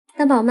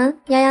蛋宝们，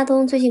丫丫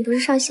东最近不是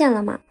上线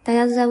了吗？大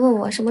家都在问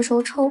我什么时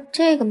候抽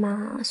这个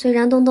嘛。虽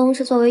然东东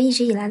是作为一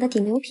直以来的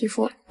顶流皮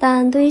肤，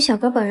但对于小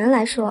哥本人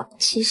来说，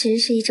其实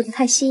是一直不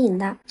太吸引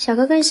的。小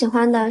哥更喜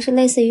欢的是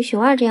类似于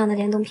熊二这样的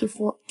联动皮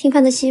肤。听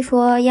范特西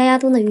说，丫丫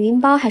东的语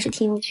音包还是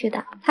挺有趣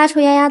的。他抽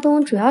丫丫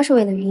东主要是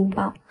为了语音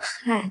包。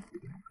嗨。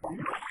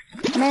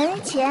门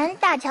前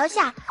大桥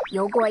下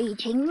游过一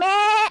群妹，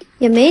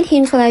也没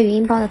听出来语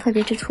音包的特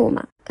别之处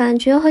嘛。感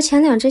觉和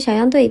前两只小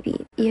样对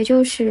比，也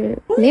就是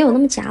没有那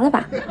么夹了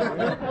吧。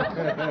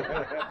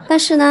但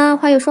是呢，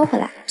话又说回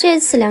来，这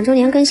次2周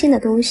年更新的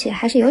东西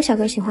还是有小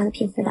哥喜欢的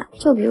皮肤的。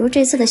就比如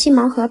这次的新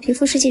盲盒皮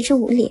肤世纪之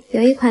舞里，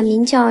有一款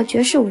名叫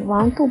爵士舞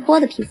王杜波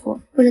的皮肤，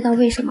不知道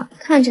为什么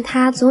看着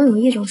它总有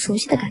一种熟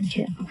悉的感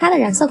觉，它的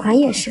染色款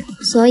也是。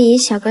所以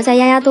小哥在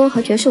丫丫东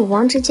和爵士舞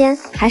王之间，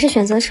还是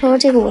选择抽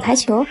这个舞台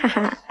球，哈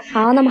哈。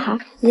好，那么好，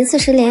一次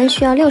10连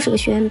需要60个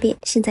学员币，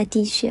现在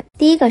滴血。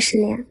第一个10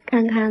连，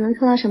看看能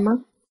抽到什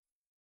么。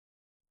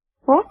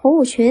哦，红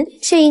舞裙，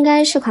这应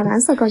该是款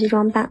蓝色高级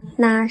装扮。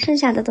那剩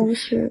下的都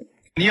是……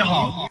你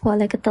好，我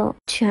勒个豆，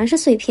全是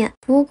碎片。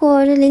不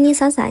过这零零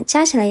散散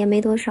加起来也没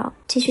多少，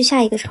继续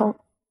下一个抽。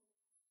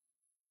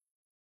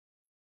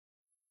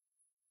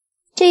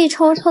这一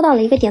抽到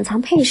了一个典藏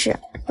配饰，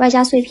外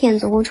加碎片，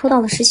总共抽到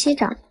了17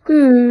张。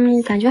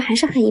感觉还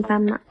是很一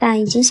般嘛，但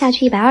已经下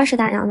去120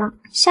大洋了。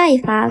下一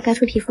发该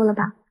出皮肤了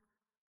吧？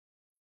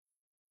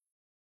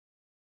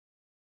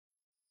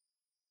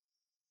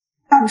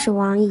不是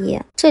王姨，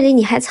这里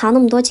你还藏那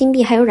么多金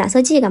币还有染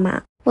色剂干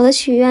嘛？我的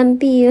许愿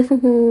币，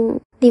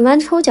领完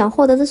抽奖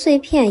获得的碎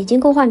片已经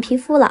够换皮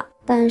肤了，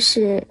但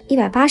是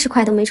180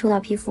块都没抽到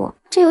皮肤，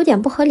这有点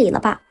不合理了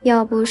吧？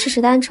要不试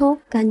试单抽，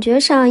感觉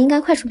上应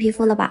该快出皮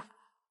肤了吧？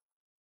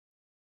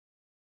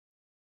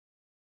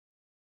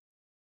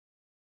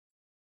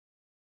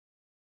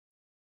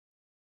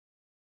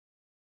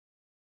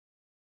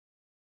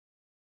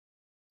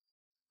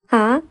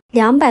啊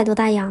，200多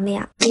大洋了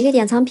呀！一个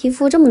典藏皮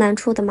肤这么难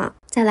出的吗？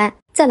再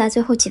来最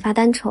后几发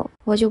单抽，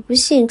我就不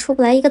信出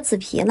不来一个紫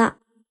皮了。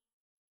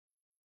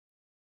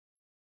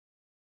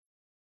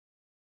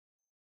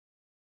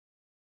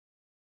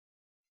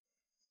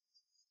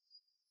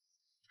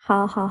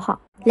好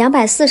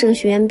，240个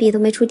学员币都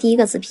没出第一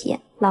个紫皮，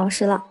老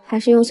实了，还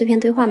是用碎片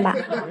兑换吧。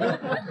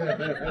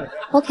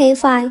OK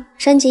fine，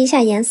 升级一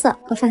下颜色，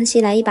和范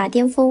西来一把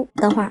巅峰。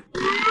等会儿。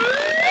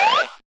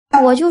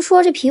我就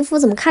说这皮肤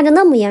怎么看着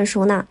那么眼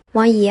熟呢？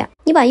王姨，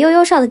你把悠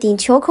悠上的顶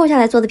球抠下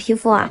来做的皮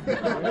肤啊？